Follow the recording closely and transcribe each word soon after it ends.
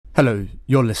Hello,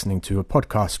 you're listening to a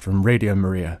podcast from Radio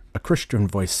Maria, a Christian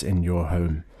voice in your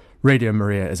home. Radio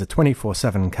Maria is a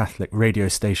 24/7 Catholic radio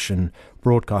station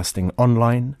broadcasting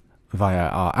online via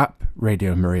our app,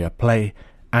 Radio Maria Play,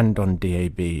 and on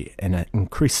DAB in an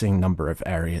increasing number of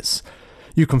areas.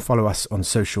 You can follow us on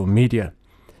social media,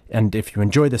 and if you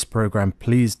enjoy this program,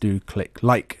 please do click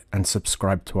like and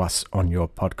subscribe to us on your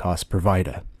podcast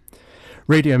provider.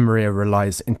 Radio Maria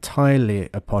relies entirely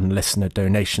upon listener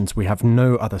donations. We have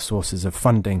no other sources of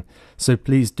funding, so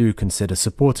please do consider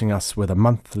supporting us with a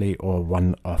monthly or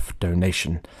one-off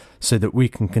donation so that we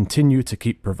can continue to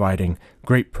keep providing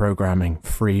great programming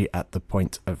free at the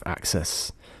point of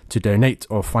access. To donate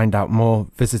or find out more,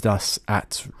 visit us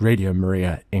at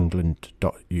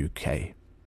radiomariaengland.uk.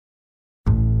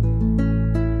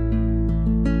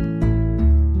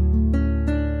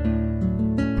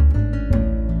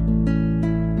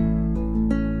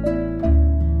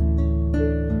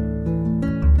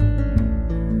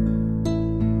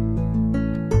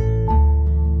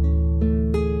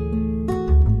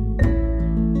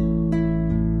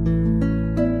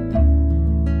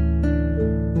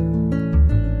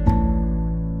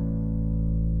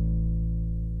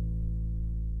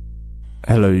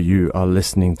 Hello, you are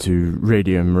listening to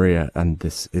Radio Maria, and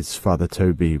this is Fr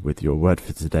Toby with your word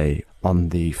for today on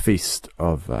the feast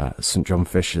of St. John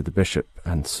Fisher the Bishop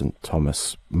and St.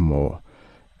 Thomas More.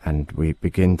 And we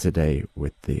begin today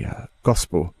with the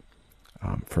Gospel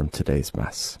from today's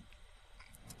Mass.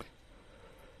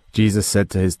 Jesus said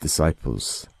to his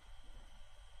disciples,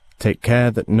 "Take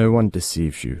care that no one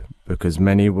deceives you, because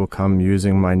many will come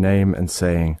using my name and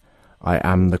saying, 'I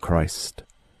am the Christ,'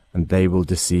 and they will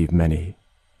deceive many.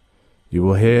 You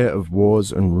will hear of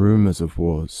wars and rumors of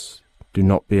wars. Do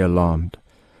not be alarmed,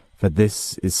 for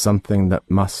this is something that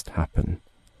must happen,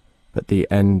 but the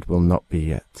end will not be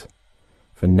yet.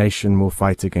 For nation will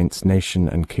fight against nation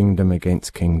and kingdom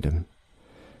against kingdom.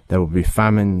 There will be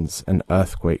famines and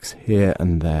earthquakes here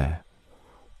and there.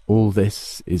 All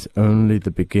this is only the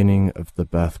beginning of the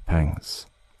birth pangs.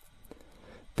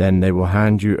 Then they will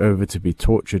hand you over to be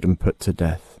tortured and put to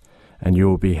death, and you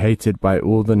will be hated by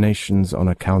all the nations on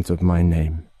account of my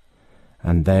name.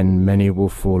 And then many will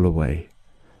fall away.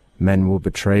 Men will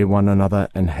betray one another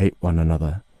and hate one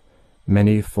another.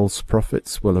 Many false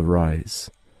prophets will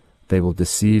arise. They will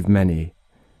deceive many,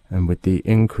 and with the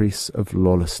increase of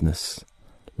lawlessness,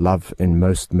 love in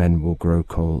most men will grow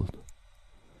cold.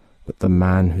 But the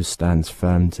man who stands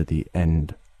firm to the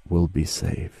end will be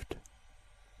saved."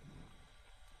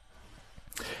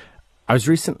 I was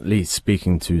recently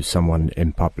speaking to someone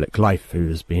in public life who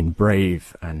has been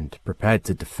brave and prepared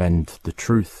to defend the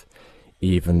truth,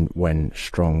 even when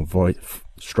strong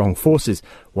forces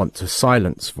want to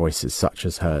silence voices such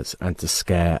as hers and to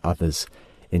scare others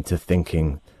into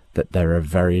thinking that there are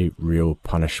very real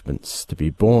punishments to be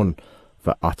borne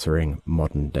for uttering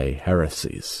modern-day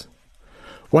heresies.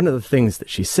 One of the things that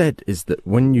she said is that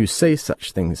when you say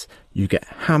such things, you get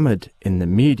hammered in the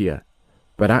media,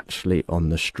 but actually on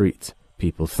the street,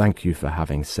 people thank you for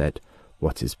having said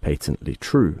what is patently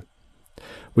true.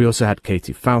 We also had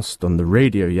Katie Faust on the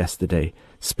radio yesterday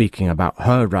speaking about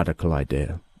her radical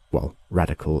idea. Well,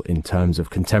 radical in terms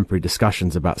of contemporary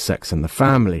discussions about sex and the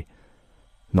family,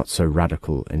 not so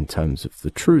radical in terms of the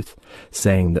truth,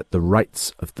 saying that the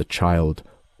rights of the child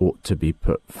ought to be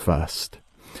put first.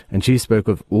 And she spoke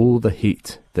of all the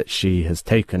heat that she has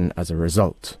taken as a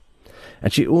result.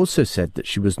 And she also said that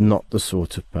she was not the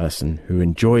sort of person who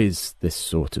enjoys this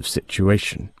sort of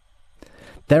situation.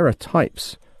 There are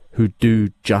types who do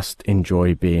just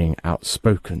enjoy being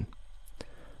outspoken.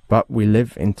 But we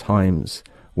live in times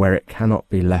where it cannot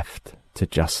be left to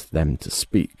just them to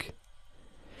speak.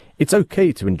 It's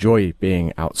okay to enjoy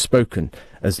being outspoken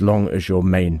as long as your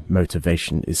main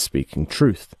motivation is speaking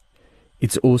truth.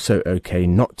 It's also okay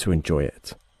not to enjoy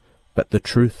it, but the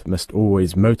truth must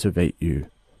always motivate you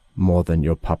more than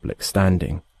your public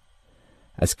standing.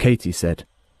 As Katie said,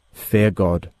 fear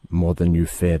God more than you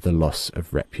fear the loss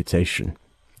of reputation.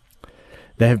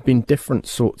 There have been different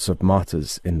sorts of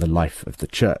martyrs in the life of the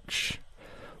Church.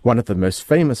 One of the most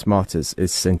famous martyrs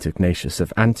is St. Ignatius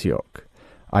of Antioch.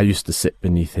 I used to sit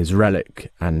beneath his relic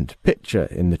and picture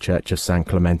in the Church of San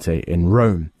Clemente in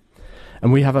Rome,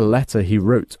 and we have a letter he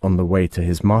wrote on the way to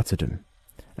his martyrdom,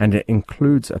 and it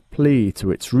includes a plea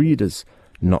to its readers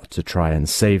not to try and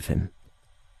save him.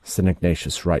 St.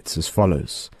 Ignatius writes as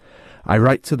follows: "I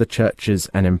write to the churches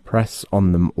and impress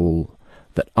on them all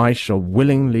that I shall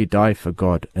willingly die for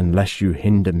God unless you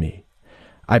hinder me.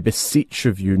 I beseech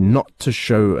of you not to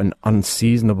show an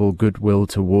unseasonable goodwill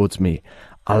towards me.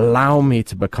 Allow me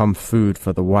to become food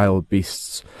for the wild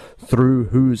beasts, through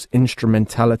whose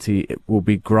instrumentality it will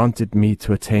be granted me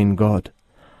to attain God.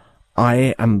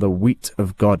 I am the wheat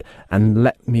of God, and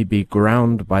let me be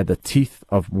ground by the teeth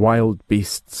of wild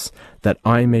beasts, that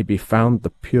I may be found the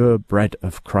pure bread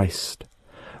of Christ.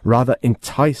 Rather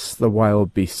entice the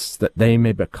wild beasts, that they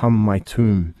may become my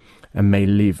tomb, and may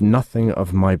leave nothing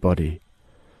of my body,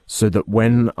 so that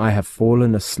when I have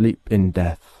fallen asleep in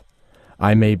death,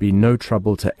 I may be no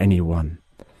trouble to anyone.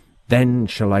 Then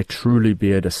shall I truly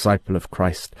be a disciple of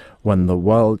Christ, when the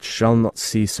world shall not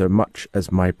see so much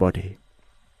as my body.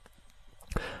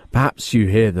 Perhaps you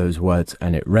hear those words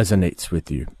and it resonates with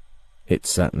you. It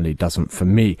certainly doesn't for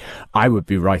me. I would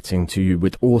be writing to you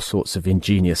with all sorts of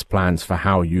ingenious plans for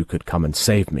how you could come and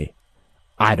save me.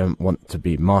 I don't want to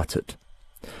be martyred.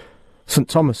 St.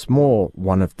 Thomas More,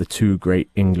 one of the two great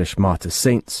English martyr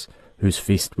saints, whose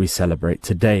feast we celebrate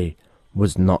today,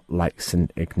 was not like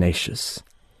St. Ignatius.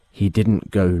 He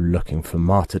didn't go looking for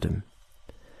martyrdom.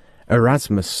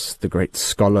 Erasmus, the great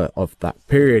scholar of that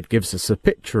period, gives us a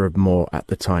picture of More at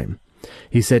the time.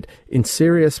 He said, "In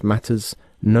serious matters,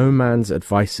 no man's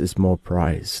advice is more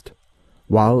prized,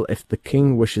 while if the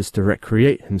king wishes to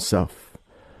recreate himself,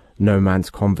 no man's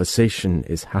conversation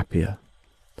is happier.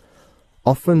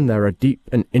 Often there are deep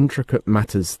and intricate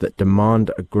matters that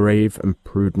demand a grave and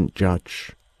prudent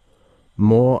judge.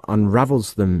 More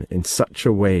unravels them in such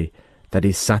a way that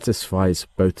he satisfies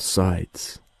both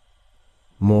sides."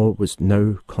 More was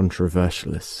no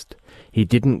controversialist. He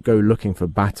didn't go looking for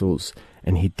battles,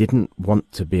 and he didn't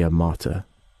want to be a martyr.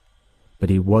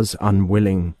 But he was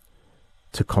unwilling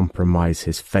to compromise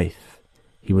his faith.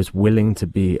 He was willing to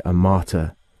be a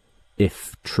martyr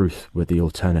if truth were the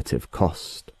alternative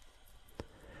cost.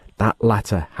 That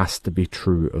latter has to be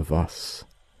true of us.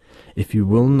 If you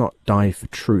will not die for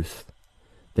truth,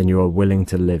 then you are willing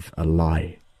to live a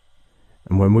lie.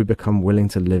 And when we become willing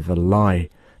to live a lie,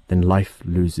 then life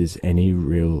loses any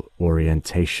real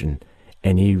orientation,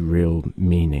 any real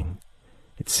meaning.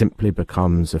 It simply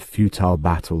becomes a futile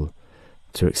battle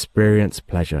to experience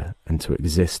pleasure and to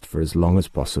exist for as long as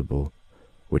possible,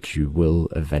 which you will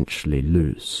eventually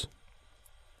lose.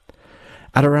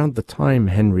 At around the time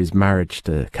Henry's marriage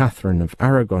to Catherine of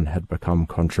Aragon had become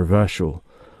controversial,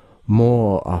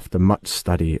 More, after much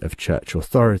study of church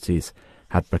authorities,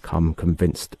 had become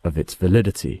convinced of its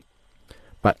validity.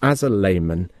 But as a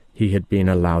layman, he had been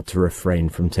allowed to refrain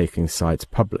from taking sides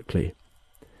publicly.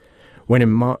 When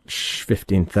in March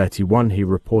 1531 he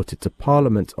reported to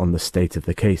Parliament on the state of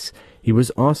the case, he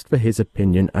was asked for his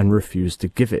opinion and refused to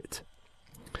give it.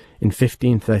 In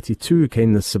 1532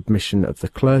 came the submission of the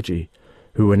clergy,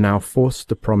 who were now forced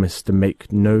to promise to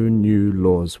make no new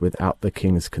laws without the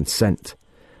king's consent,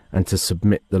 and to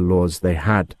submit the laws they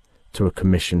had to a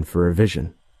commission for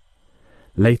revision.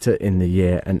 Later in the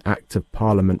year, an Act of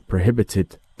Parliament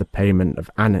prohibited the payment of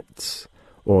annats,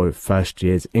 or first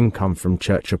year's income from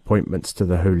church appointments to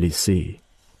the Holy See.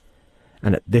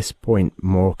 And at this point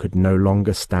More could no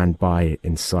longer stand by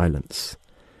in silence.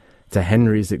 To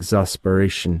Henry's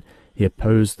exasperation, he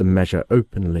opposed the measure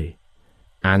openly,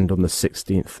 and on the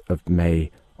 16th of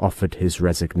May offered his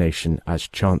resignation as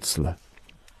Chancellor.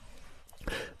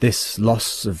 This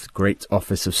loss of great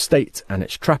office of state and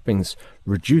its trappings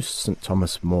reduced St.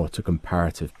 Thomas More to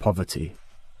comparative poverty.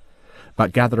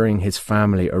 But gathering his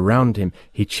family around him,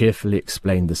 he cheerfully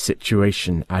explained the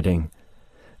situation, adding,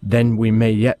 "Then we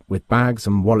may yet with bags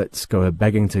and wallets go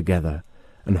a-begging together,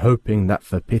 and hoping that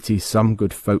for pity some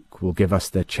good folk will give us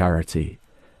their charity,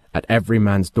 at every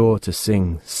man's door to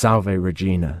sing Salve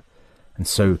Regina, and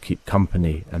so keep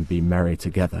company and be merry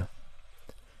together."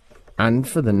 And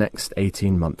for the next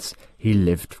 18 months he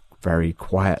lived very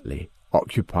quietly,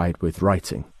 occupied with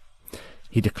writing.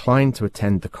 He declined to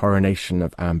attend the coronation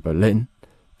of Anne Boleyn,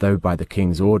 though by the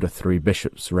king's order 3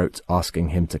 bishops wrote asking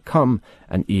him to come,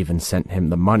 and even sent him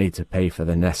the money to pay for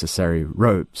the necessary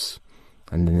robes.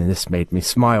 And then this made me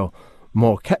smile.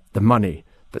 More kept the money,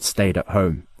 but stayed at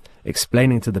home,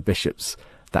 explaining to the bishops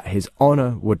that his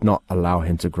honour would not allow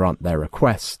him to grant their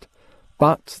request,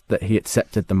 but that he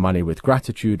accepted the money with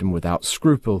gratitude and without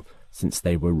scruple, since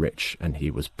they were rich and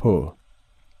he was poor.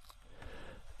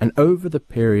 And over the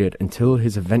period until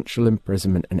his eventual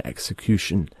imprisonment and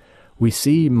execution, we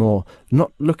see More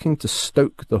not looking to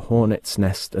stoke the hornet's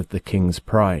nest of the king's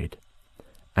pride,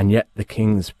 and yet the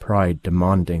king's pride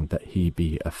demanding that he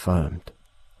be affirmed.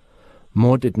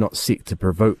 More did not seek to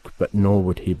provoke, but nor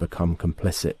would he become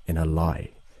complicit in a lie.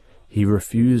 He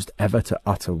refused ever to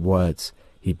utter words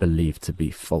he believed to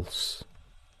be false.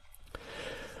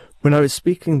 When I was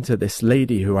speaking to this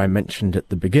lady who I mentioned at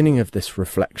the beginning of this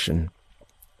reflection,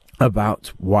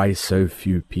 about why so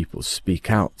few people speak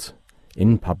out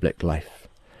in public life.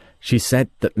 She said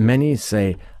that many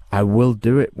say, "I will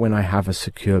do it when I have a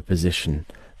secure position.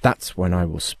 That's when I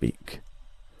will speak."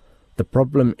 The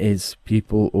problem is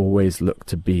people always look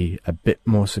to be a bit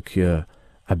more secure,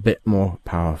 a bit more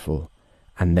powerful,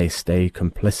 and they stay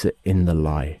complicit in the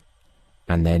lie,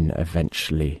 and then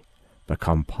eventually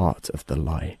become part of the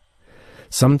lie.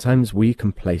 Sometimes we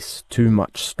can place too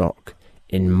much stock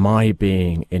in my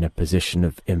being in a position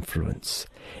of influence.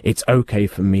 It's okay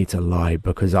for me to lie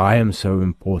because I am so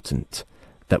important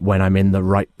that when I'm in the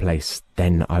right place,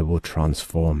 then I will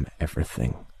transform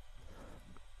everything.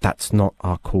 That's not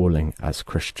our calling as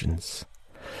Christians.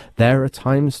 There are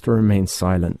times to remain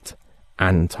silent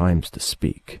and times to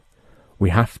speak. We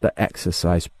have to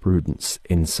exercise prudence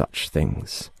in such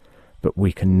things, but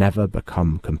we can never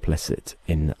become complicit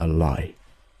in a lie.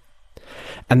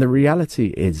 And the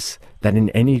reality is that in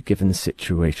any given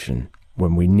situation,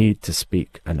 when we need to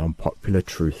speak an unpopular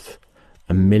truth,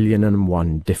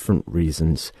 1,000,001 different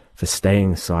reasons for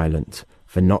staying silent,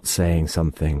 for not saying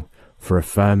something, for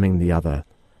affirming the other,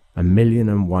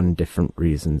 1,000,001 different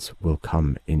reasons will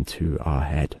come into our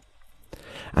head.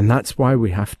 And that's why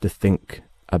we have to think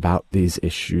about these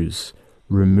issues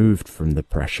removed from the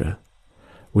pressure.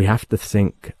 We have to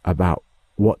think about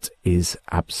what is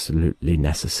absolutely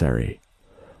necessary.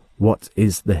 What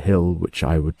is the hill which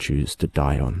I would choose to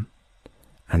die on?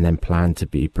 And then plan to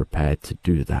be prepared to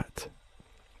do that.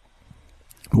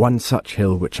 One such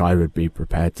hill which I would be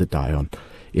prepared to die on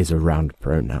is around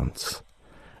pronouns.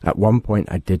 At one point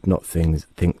I did not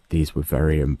think these were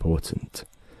very important,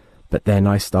 but then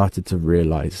I started to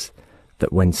realize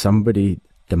that when somebody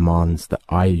demands that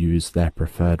I use their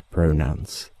preferred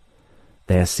pronouns,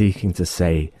 they are seeking to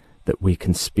say that we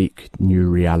can speak new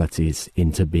realities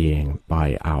into being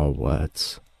by our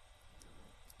words.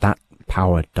 That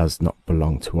power does not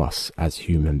belong to us as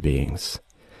human beings.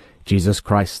 Jesus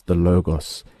Christ, the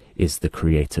Logos, is the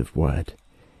creative word.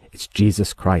 It's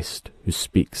Jesus Christ who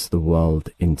speaks the world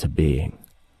into being.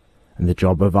 And the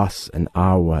job of us and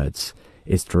our words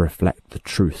is to reflect the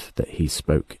truth that he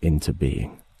spoke into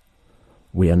being.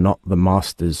 We are not the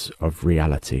masters of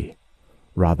reality.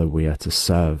 Rather, we are to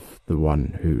serve the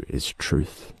one who is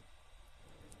truth.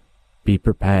 Be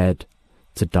prepared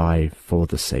to die for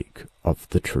the sake of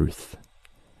the truth,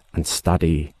 and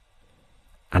study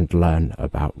and learn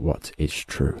about what is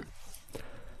true.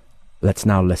 Let's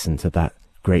now listen to that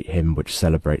great hymn which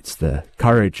celebrates the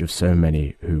courage of so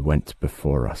many who went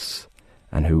before us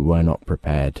and who were not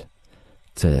prepared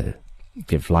to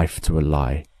give life to a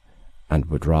lie and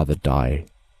would rather die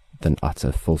than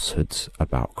utter falsehoods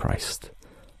about Christ.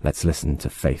 Let's listen to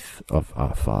Faith of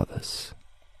Our Fathers.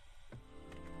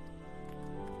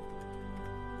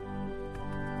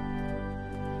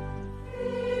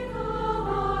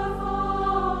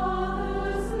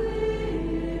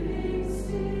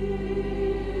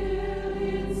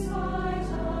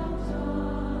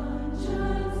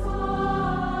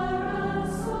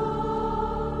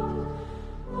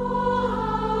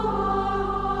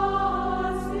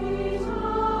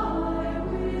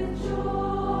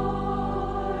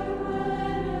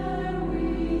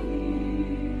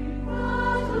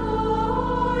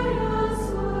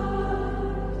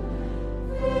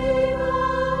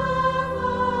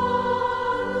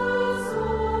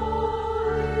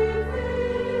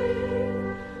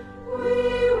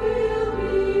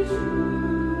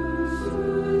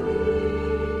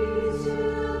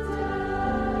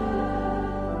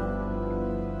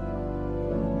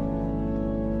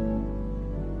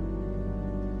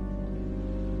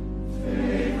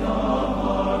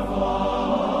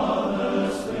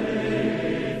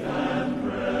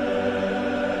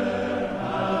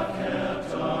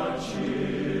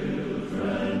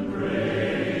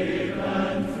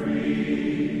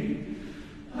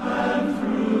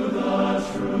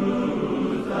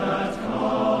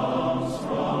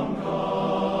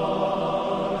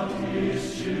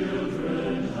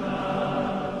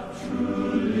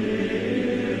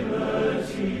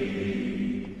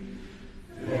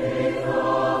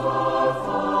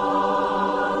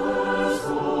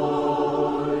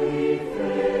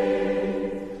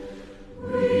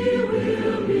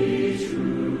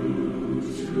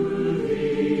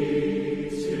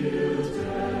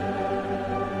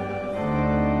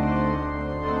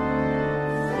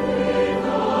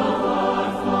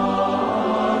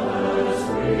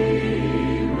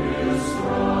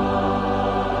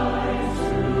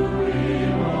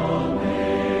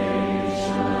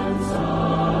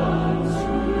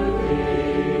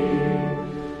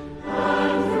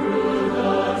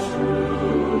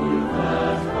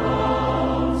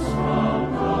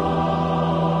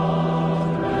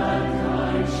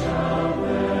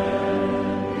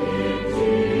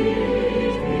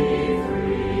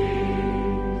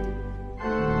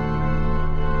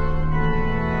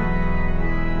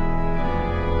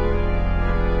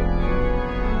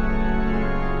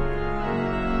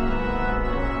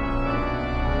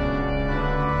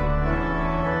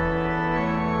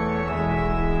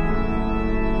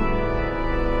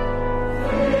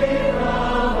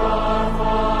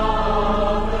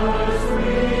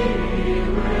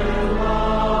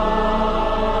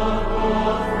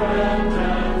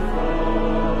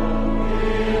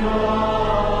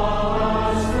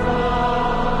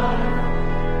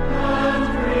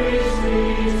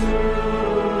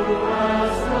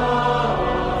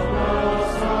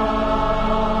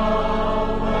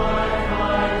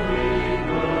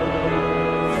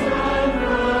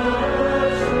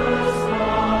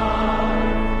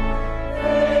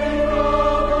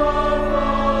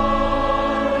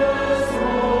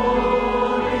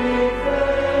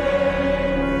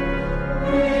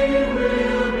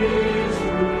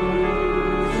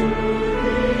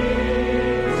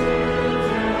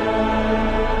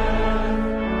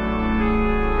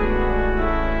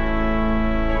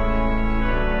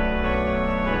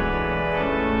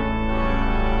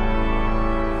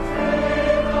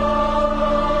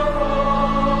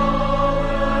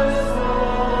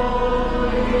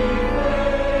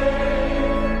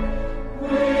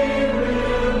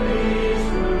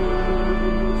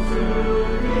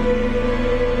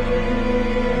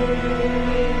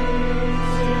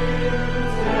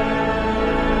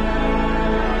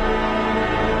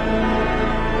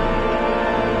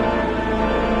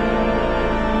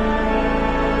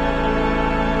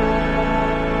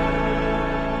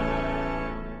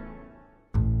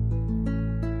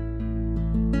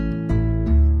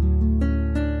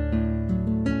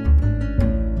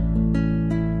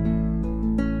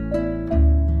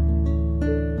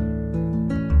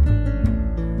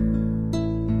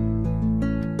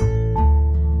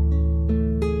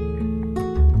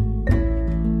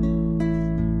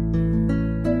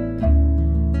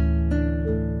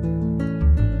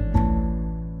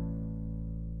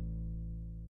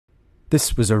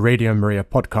 This was a Radio Maria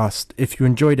podcast. If you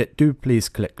enjoyed it, do please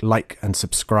click like and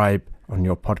subscribe on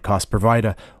your podcast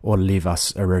provider or leave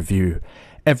us a review.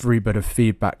 Every bit of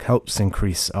feedback helps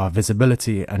increase our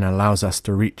visibility and allows us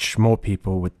to reach more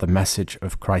people with the message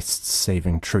of Christ's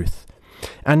saving truth.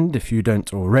 And if you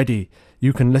don't already,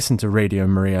 you can listen to Radio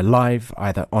Maria live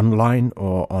either online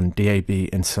or on DAB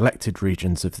in selected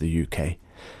regions of the UK.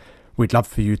 We'd love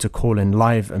for you to call in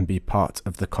live and be part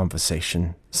of the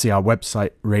conversation. See our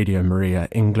website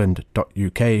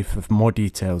radiomariaengland.uk for more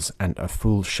details and a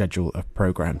full schedule of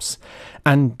programmes.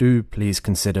 And do please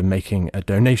consider making a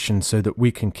donation so that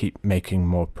we can keep making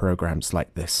more programmes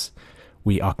like this.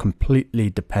 We are completely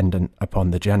dependent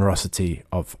upon the generosity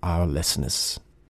of our listeners.